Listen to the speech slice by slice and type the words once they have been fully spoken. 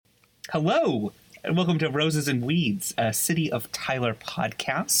Hello, and welcome to Roses and Weeds, a City of Tyler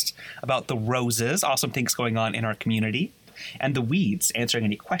podcast about the roses, awesome things going on in our community, and the weeds, answering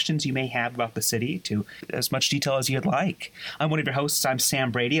any questions you may have about the city to as much detail as you'd like. I'm one of your hosts. I'm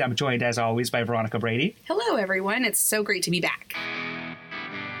Sam Brady. I'm joined, as always, by Veronica Brady. Hello, everyone. It's so great to be back.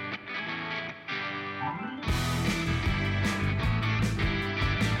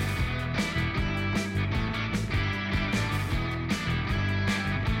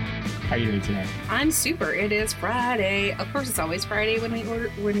 How are you doing today? I'm super. It is Friday. Of course, it's always Friday when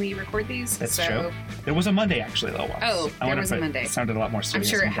we record these. That's true. There was a Monday, actually, though. Oh, there was a Monday. It sounded a lot more I'm serious.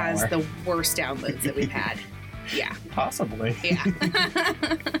 sure it has the worst downloads that we've had. Yeah. Possibly. Yeah.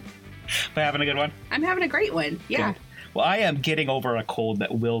 But having a good one? I'm having a great one. Yeah. Good. Well, I am getting over a cold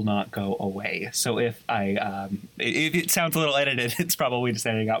that will not go away. So if it sounds a little edited, it's probably just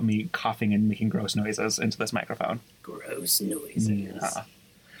editing out me coughing and making gross noises into this microphone. Gross noises. Yeah.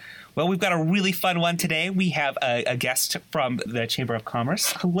 Well, we've got a really fun one today. We have a guest from the Chamber of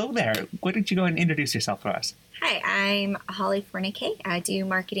Commerce. Hello there. Why don't you go and introduce yourself for us? Hi, I'm Holly Fornicate. I do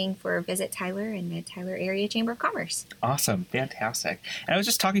marketing for Visit Tyler and the Tyler Area Chamber of Commerce. Awesome. Fantastic. And I was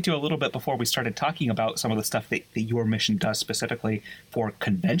just talking to you a little bit before we started talking about some of the stuff that your mission does specifically for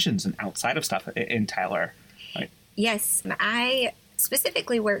conventions and outside of stuff in Tyler. Right? Yes, I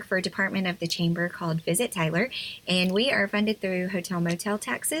specifically work for a department of the Chamber called Visit Tyler, and we are funded through hotel motel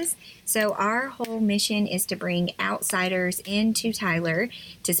taxes. So our whole mission is to bring outsiders into Tyler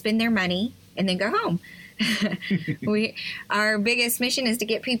to spend their money and then go home. Our biggest mission is to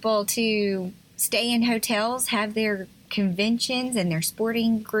get people to stay in hotels, have their conventions and their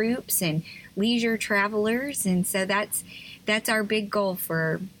sporting groups and leisure travelers, and so that's our big goal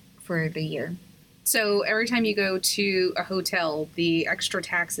for the year. So every time you go to a hotel, the extra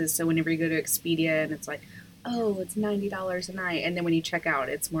taxes, so whenever you go to Expedia and it's like, oh, it's $90 a night, and then when you check out,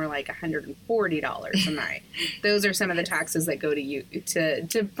 it's more like $140 a night. Those are some of the taxes that go to you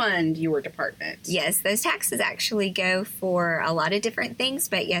to fund your department. Yes, those taxes actually go for a lot of different things,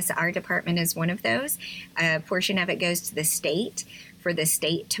 but yes, our department is one of those. A portion of it goes to the state for the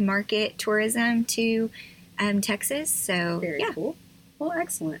state to market tourism to Texas. So Very cool. Well,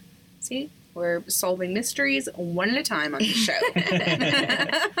 excellent. See? We're solving mysteries one at a time on the show.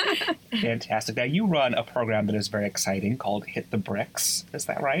 Fantastic. Now, you run a program that is very exciting called Hit the Bricks. Is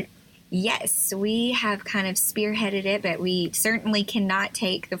that right? Yes, we have kind of spearheaded it, but we certainly cannot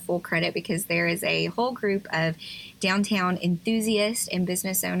take the full credit because there is a whole group of downtown enthusiasts and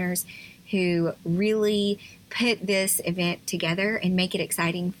business owners who really put this event together and make it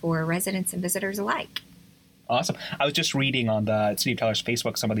exciting for residents and visitors alike. Awesome. I was just reading on the City of Tyler's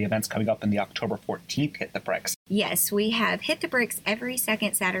Facebook some of the events coming up in the October 14th Hit the Bricks. Yes, we have Hit the Bricks every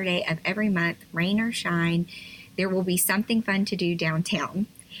second Saturday of every month, rain or shine. There will be something fun to do downtown.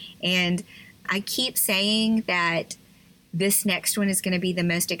 And I keep saying that this next one is going to be the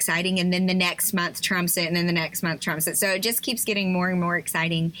most exciting, and then the next month trumps it, and then the next month trumps it. So it just keeps getting more and more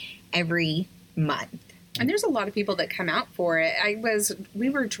exciting every month. And there's a lot of people that come out for it. We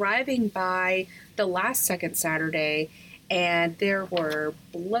were driving by the last second Saturday, and there were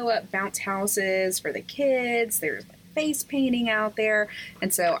blow-up bounce houses for the kids. There's face painting out there.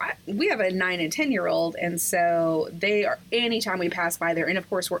 And so we have a 9 and 10-year-old, and so they are, anytime we pass by there, and of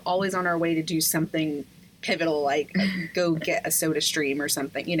course we're always on our way to do something pivotal, like go get a soda stream or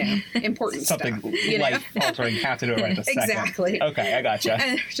something, important something stuff. life-altering, have to do it right this second. Exactly. Okay, I gotcha.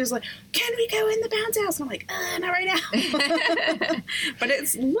 And they're just like, can we go in the bounce house? And I'm like, not right now. But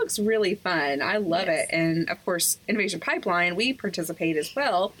it looks really fun. I love it. And of course, Innovation Pipeline, we participate as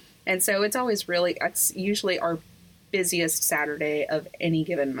well. And so it's usually our busiest Saturday of any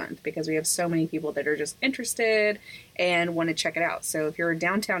given month because we have so many people that are just interested and want to check it out. So if you're a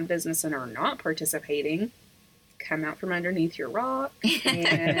downtown business and are not participating, come out from underneath your rock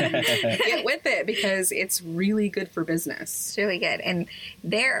and get with it because it's really good for business. It's really good. And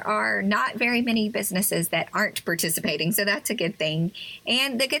there are not very many businesses that aren't participating, so that's a good thing.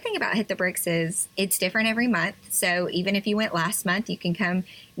 And the good thing about Hit the Bricks is it's different every month. So even if you went last month, you can come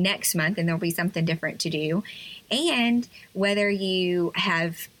next month and there'll be something different to do. And whether you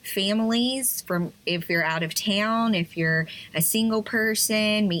have families if you're out of town, if you're a single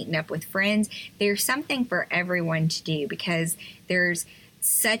person meeting up with friends, there's something for everyone to do because there's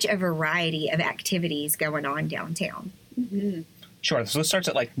such a variety of activities going on downtown. Mm-hmm. Sure. So it starts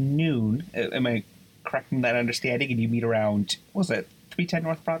at like noon. Am I correct in that understanding? And you meet around, what was it, 310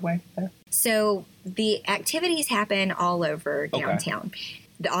 North Broadway there? So the activities happen all over downtown. Okay.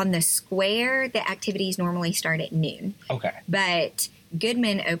 On the square, the activities normally start at noon. Okay. But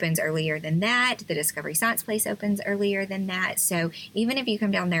Goodman opens earlier than that. The Discovery Science Place opens earlier than that. So even if you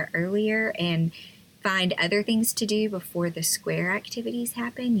come down there earlier and find other things to do before the square activities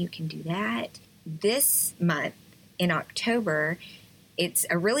happen, you can do that. This month in October, it's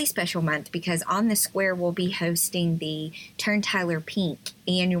a really special month because on the square we'll be hosting the Turn Tyler Pink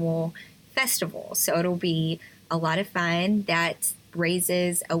annual festival. So it'll be a lot of fun. That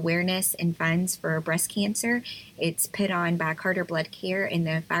raises awareness and funds for breast cancer. It's put on by Carter Blood Care in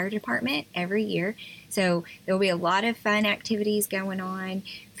the fire department every year. So there'll be a lot of fun activities going on,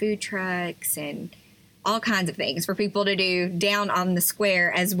 food trucks and all kinds of things for people to do down on the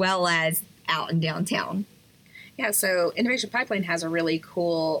square as well as out in downtown. Yeah, so Innovation Pipeline has a really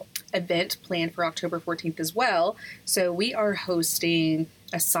cool event planned for October 14th as well. So we are hosting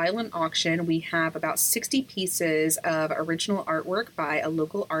a silent auction. We have about 60 pieces of original artwork by a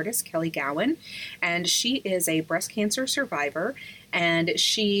local artist, Kelly Gowan, and she is a breast cancer survivor. And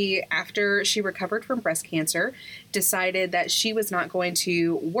she, after she recovered from breast cancer, decided that she was not going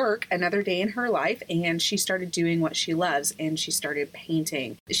to work another day in her life, and she started doing what she loves, and she started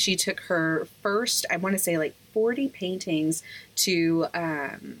painting. She took her first, I want to say like 40 paintings to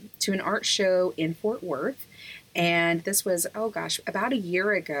an art show in Fort Worth. And this was, about a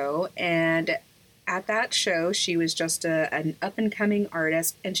year ago. And at that show, she was just an up-and-coming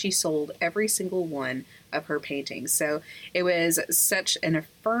artist, and she sold every single one of her paintings. So it was such an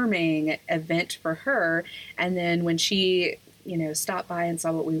affirming event for her. And then when she, stopped by and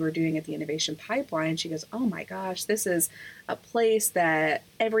saw what we were doing at the Innovation Pipeline, she goes, oh my gosh, this is a place that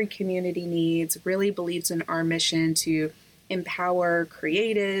every community needs, really believes in our mission to empower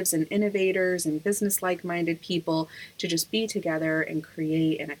creatives and innovators and business like-minded people to just be together and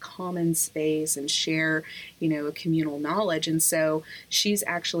create in a common space and share, communal knowledge. And so she's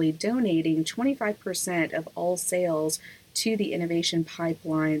actually donating 25% of all sales to the Innovation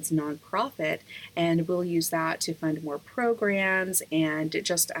Pipeline's nonprofit, and we'll use that to fund more programs and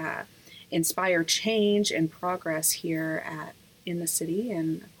just inspire change and progress here in the city,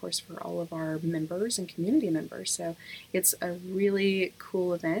 and of course for all of our members and community members. So it's a really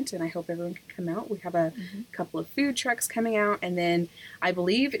cool event, and I hope everyone can come out. We have a couple of food trucks coming out, and then I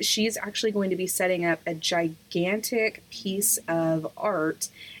believe she's actually going to be setting up a gigantic piece of art,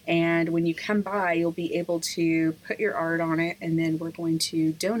 and when you come by you'll be able to put your art on it, and then we're going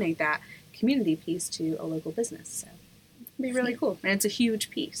to donate that community piece to a local business. So it'll be really cool, and it's a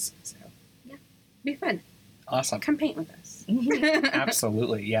huge piece, so yeah, it'll be fun. Awesome. Come paint with us.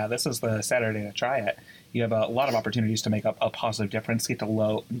 Absolutely. Yeah, this is the Saturday to try it. You have a lot of opportunities to make a positive difference, get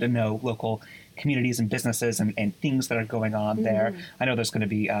to know local communities and businesses and things that are going on there. I know there's going to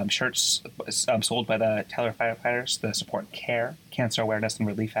be shirts sold by the Tyler firefighters that support CARE, cancer awareness and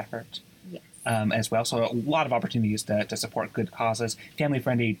relief efforts. As well. So a lot of opportunities to support good causes.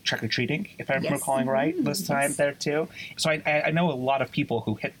 Family-friendly trick-or-treating, if I'm recalling right, this time there too. So I know a lot of people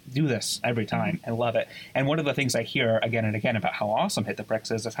who do this every time and love it. And one of the things I hear again and again about how awesome Hit the Bricks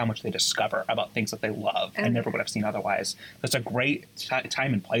is how much they discover about things that they love and never would have seen otherwise. It's a great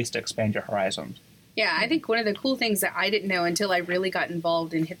time and place to expand your horizons. Yeah, I think one of the cool things that I didn't know until I really got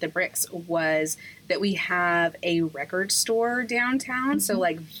involved in Hit the Bricks was that we have a record store downtown, so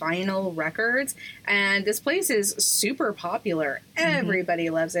like vinyl records, and this place is super popular. Everybody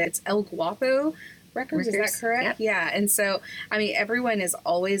loves it. It's El Guapo Records, is that correct? Yep. Yeah, and so, everyone is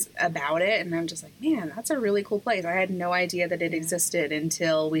always about it, and I'm just like, man, that's a really cool place. I had no idea that it existed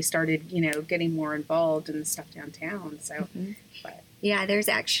until we started, getting more involved in the stuff downtown, so, but... Yeah, there's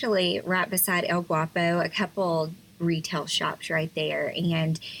actually right beside El Guapo a couple retail shops right there,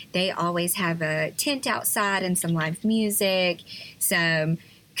 and they always have a tent outside and some live music, some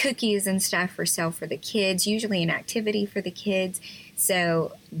cookies and stuff for sale for the kids, usually an activity for the kids.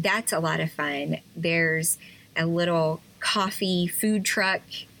 So that's a lot of fun. There's a little coffee food truck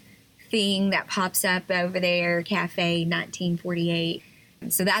thing that pops up over there, Cafe 1948.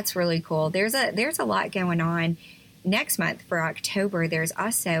 So that's really cool. There's a lot going on. Next month for October, there's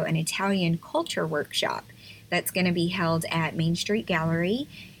also an Italian culture workshop that's going to be held at Main Street Gallery.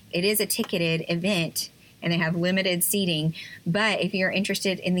 It is a ticketed event, and they have limited seating. But if you're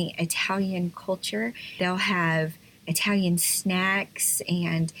interested in the Italian culture, they'll have Italian snacks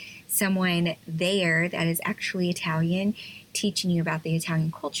and someone there that is actually Italian teaching you about the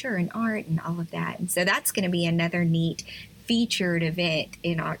Italian culture and art and all of that. And so that's going to be another neat featured event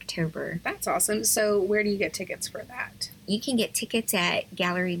in October. That's awesome. So where do you get tickets for that? You can get tickets at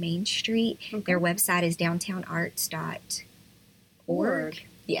Gallery Main Street. Okay. Their website is downtownarts.org.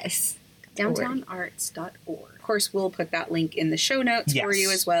 Yes. Downtownarts.org. Of course, we'll put that link in the show notes for Yes.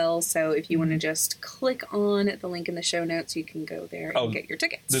 you as well. So if you want to just click on the link in the show notes, you can go there and get your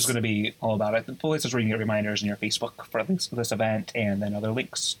tickets. There's going to be all about it. The places where you can get reminders in your Facebook for links to this event, and then other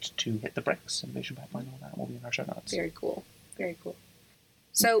links to Hit the Bricks, Innovation Pipeline, all that will be in our show notes. Very cool. Very cool.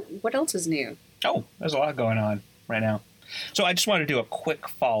 So what else is new? Oh, there's a lot going on right now. So I just wanted to do a quick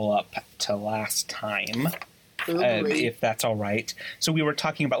follow-up to last time, if that's all right. So we were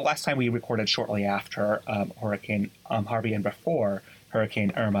talking about last time we recorded shortly after Hurricane Harvey and before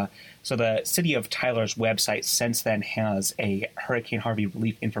Hurricane Irma. So the City of Tyler's website since then has a Hurricane Harvey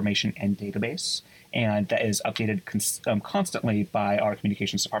relief information and database, and that is updated constantly by our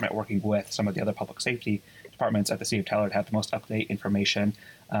communications department working with some of the other public safety departments at the City of Tyler to have the most up-to-date information.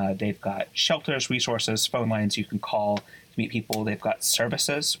 They've got shelters, resources, phone lines you can call to meet people. They've got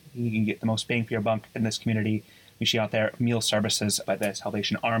services. You can get the most bang for your buck in this community. We see out there meal services by the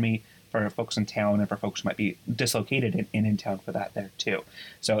Salvation Army for folks in town and for folks who might be dislocated in town for that there too.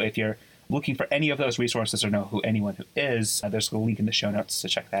 So if you're looking for any of those resources or know who anyone who is, there's a link in the show notes to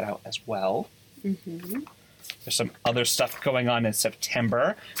check that out as well. Mm-hmm. There's some other stuff going on in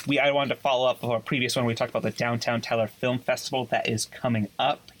September. I wanted to follow up with our previous one. We talked about the Downtown Tyler Film Festival that is coming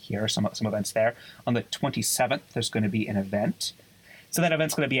up. Here are some events there. On the 27th, there's going to be an event. So that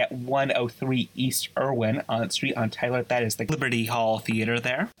event's going to be at 103 East Irwin Street on Tyler. That is the Liberty Hall Theater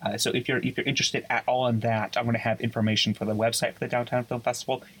there. So if you're interested at all in that, I'm going to have information for the website for the Downtown Film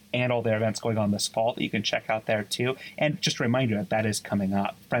Festival and all their events going on this fall that you can check out there too. And just a reminder that is coming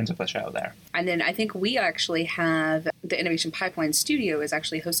up. Friends of the show there. And then I think we actually have the Innovation Pipeline Studio is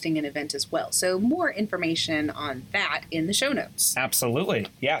actually hosting an event as well. So more information on that in the show notes. Absolutely.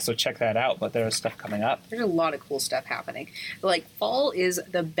 Yeah, so check that out. But there's stuff coming up. There's a lot of cool stuff happening. Like fall is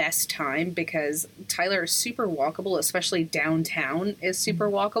the best time because Tyler is super walkable, especially downtown is super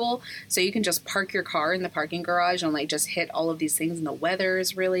walkable. So you can just park your car in the parking garage and like just hit all of these things. And the weather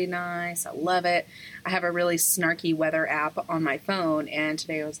is really nice. I love it. I have a really snarky weather app on my phone. And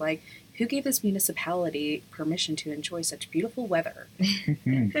today I was like, who gave this municipality permission to enjoy such beautiful weather?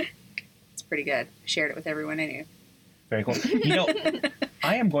 It's pretty good. Shared it with everyone I knew. Very cool.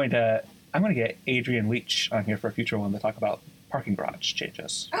 I'm going to get Adrian Leach on here for a future one to talk about parking garage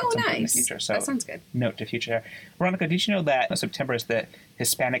changes. Oh, nice. In the future. So that sounds good. Note to future. Veronica, did you know that September is the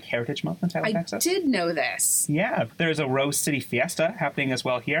Hispanic Heritage Month in Tyler, Texas? I did know this. Yeah. There's a Rose City Fiesta happening as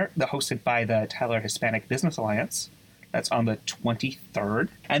well here, hosted by the Tyler Hispanic Business Alliance. That's on the 23rd.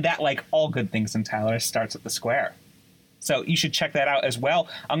 And that, like all good things in Tyler, starts at the Square. So you should check that out as well.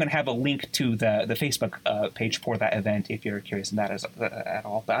 I'm going to have a link to the Facebook page for that event if you're curious in that at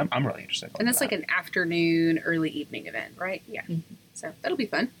all. But I'm really interested. And that's like an afternoon, early evening event, right? Yeah. Mm-hmm. So that'll be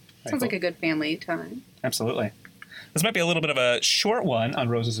fun. Sounds like a good family time. Absolutely. This might be a little bit of a short one on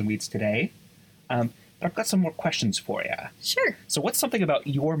Roses and Weeds today. But I've got some more questions for you. Sure. So what's something about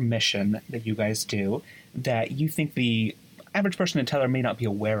your mission that you guys do that you think the average person in Tyler may not be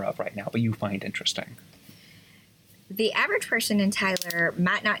aware of right now, but you find interesting? The average person in Tyler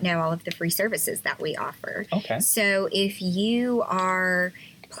might not know all of the free services that we offer. Okay. So if you are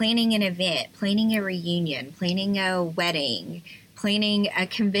planning an event, planning a reunion, planning a wedding, planning a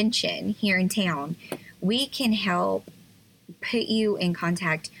convention here in town, we can help put you in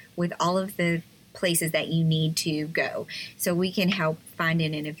contact with all of the places that you need to go. So we can help find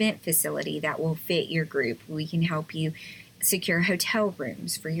an event facility that will fit your group. We can help you secure hotel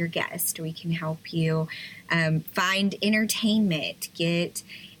rooms for your guests. We can help you find entertainment, get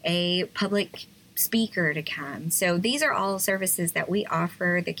a public speaker to come. So these are all services that we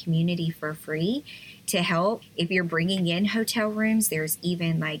offer the community for free to help. If you're bringing in hotel rooms, there's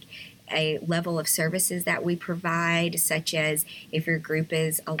even like a level of services that we provide, such as if your group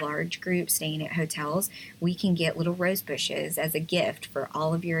is a large group staying at hotels, we can get little rose bushes as a gift for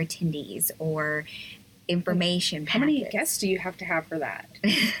all of your attendees, or information packets. How many guests do you have to have for that?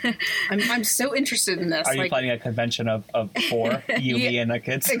 I'm so interested in this. Are you planning a convention of 4, you, me, and the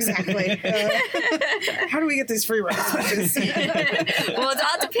kids? Exactly. How do we get these free rose bushes? Well, it's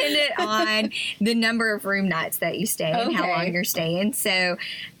all dependent on the number of room nights that you stay and how long you're staying. So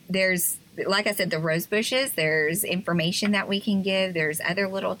there's, like I said, the rose bushes, there's information that we can give. There's other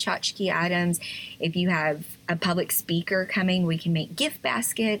little tchotchke items. If you have a public speaker coming, we can make gift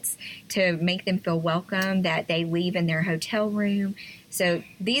baskets to make them feel welcome that they leave in their hotel room. So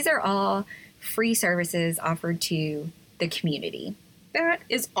these are all free services offered to the community. That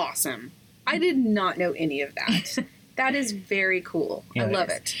is awesome. I did not know any of that. That is very cool. Yeah, I love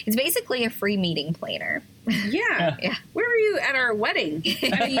it. It's basically a free meeting planner. Yeah. Yeah. Where were you at our wedding?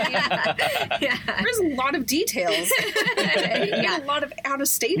 I mean, there's a lot of details. Yeah. A lot of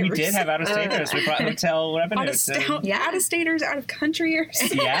out-of-staters. We did have out-of-staters. We brought hotel revenues. Out-of-staters,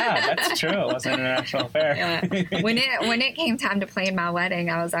 out-of-countryers. Yeah, that's true. It was an international affair. Yeah. When it came time to plan my wedding,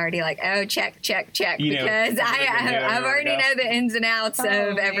 I was already like, oh, check, because I've already know the ins and outs of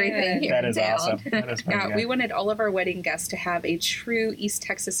everything here That in is town. awesome. That is pretty good. We wanted all of our wedding guests to have a true East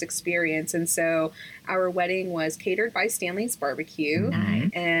Texas experience, and so our wedding was catered by Stanley's Barbecue.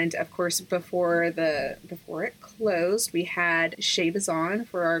 Nice. And of course, before it closed, we had Chez Bazan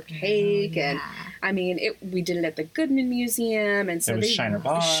for our cake, and I mean, we did it at the Goodman Museum, and so there was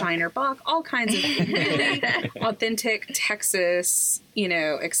Shiner Bock, all kinds of really authentic Texas,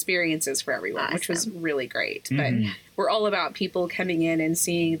 experiences for everyone, which was really great. But we're all about people coming in and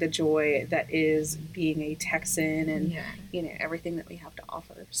seeing the joy that is being a Texan, and everything that we have to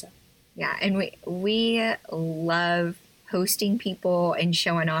offer. So. Yeah, and we love hosting people and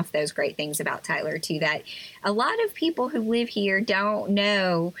showing off those great things about Tyler too, that a lot of people who live here don't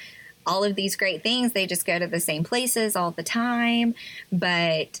know all of these great things. They just go to the same places all the time,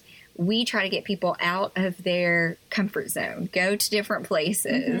 but we try to get people out of their comfort zone, go to different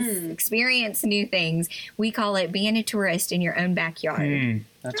places, experience new things. We call it being a tourist in your own backyard.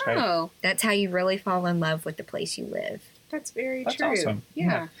 That's right. That's how you really fall in love with the place you live. That's very That's true. awesome.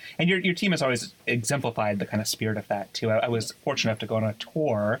 Yeah. And your team has always exemplified the kind of spirit of that, too. I was fortunate enough to go on a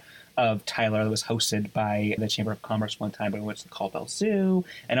tour of Tyler that was hosted by the Chamber of Commerce one time, but we went to the Caldwell Zoo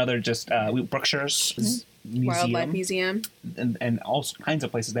and other Brookshire's Museum. Wildlife Museum. And all kinds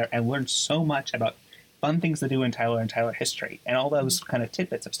of places there, and learned so much about fun things to do in Tyler and Tyler history. And all those kind of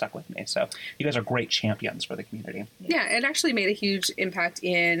tidbits have stuck with me. So you guys are great champions for the community. Yeah, it actually made a huge impact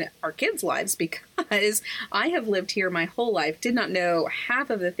in our kids' lives because I have lived here my whole life, did not know half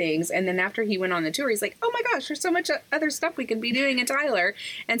of the things. And then after he went on the tour, he's like, oh my gosh, there's so much other stuff we can be doing in Tyler.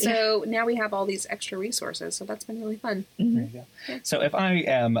 And so now we have all these extra resources. So that's been really fun. There you go. Yeah. So if I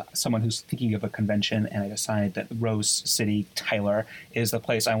am someone who's thinking of a convention and I decide that Rose City, Tyler is the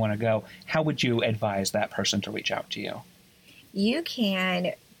place I want to go, how would you advise that person to reach out to you? You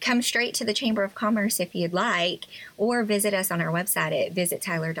can come straight to the Chamber of Commerce if you'd like, or visit us on our website at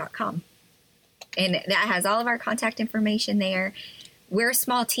visittyler.com. And that has all of our contact information there. We're a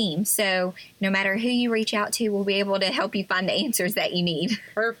small team, so no matter who you reach out to, we'll be able to help you find the answers that you need.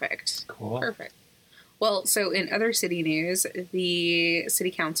 Perfect. Cool. Perfect. Well, so in other city news, the city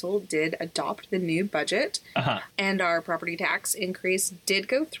council did adopt the new budget, and our property tax increase did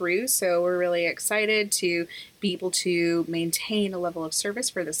go through. So we're really excited to be able to maintain a level of service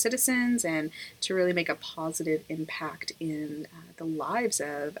for the citizens and to really make a positive impact in the lives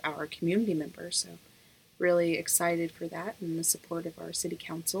of our community members. So really excited for that and the support of our city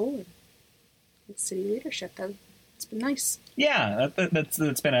council and city leadership. It's been nice. Yeah,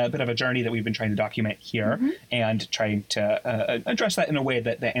 that's been a bit of a journey that we've been trying to document here and trying to address that in a way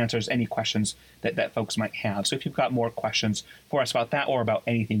that answers any questions that folks might have. So if you've got more questions for us about that or about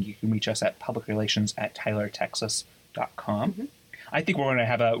anything, you can reach us at publicrelations@tylertexas.com. I think we're going to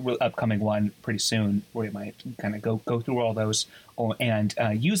have a upcoming one pretty soon where we might kind of go through all those and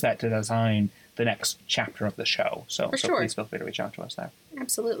use that to design the next chapter of the show. So please feel free to reach out to us there.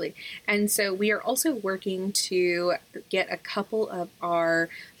 Absolutely. And so we are also working to get a couple of our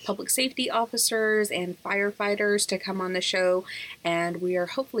public safety officers and firefighters to come on the show. And we are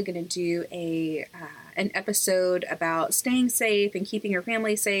hopefully going to do an episode about staying safe and keeping your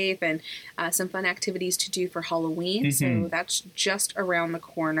family safe and some fun activities to do for Halloween. So that's just around the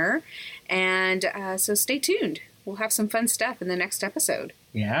corner. And so stay tuned. We'll have some fun stuff in the next episode.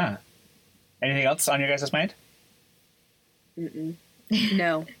 Yeah. Anything else on your guys' mind?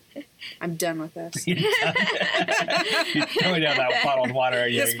 No. I'm done with this. You're throwing down that bottled water.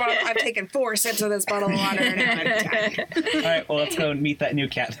 I've taken 4 sips of this bottle of water and I'm done. All right, well, let's go meet that new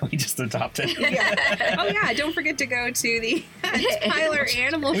cat that we just adopted. Yeah. Oh, yeah. Don't forget to go to the Tyler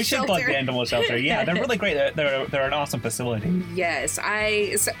Animal Shelter. We should plug the animal shelter. Yeah, they're really great. They're an awesome facility. Yes.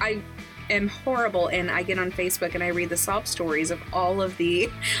 I am horrible, and I get on Facebook and I read the sob stories of all of the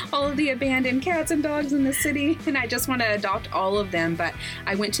abandoned cats and dogs in the city, and I just want to adopt all of them. But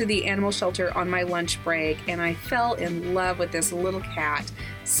I went to the animal shelter on my lunch break and I fell in love with this little cat.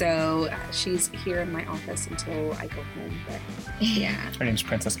 So she's here in my office until I go home. But yeah, her name's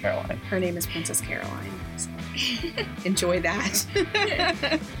Princess Caroline. Her name is Princess Caroline. So enjoy that.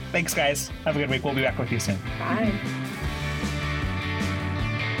 Thanks, guys. Have a good week. We'll be back with you soon. Bye.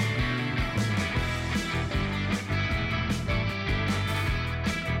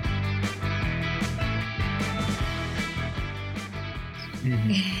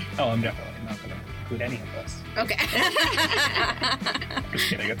 Oh, I'm definitely not going to include any of us. Okay. Just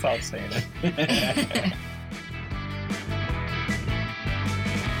kidding. It's all saying it.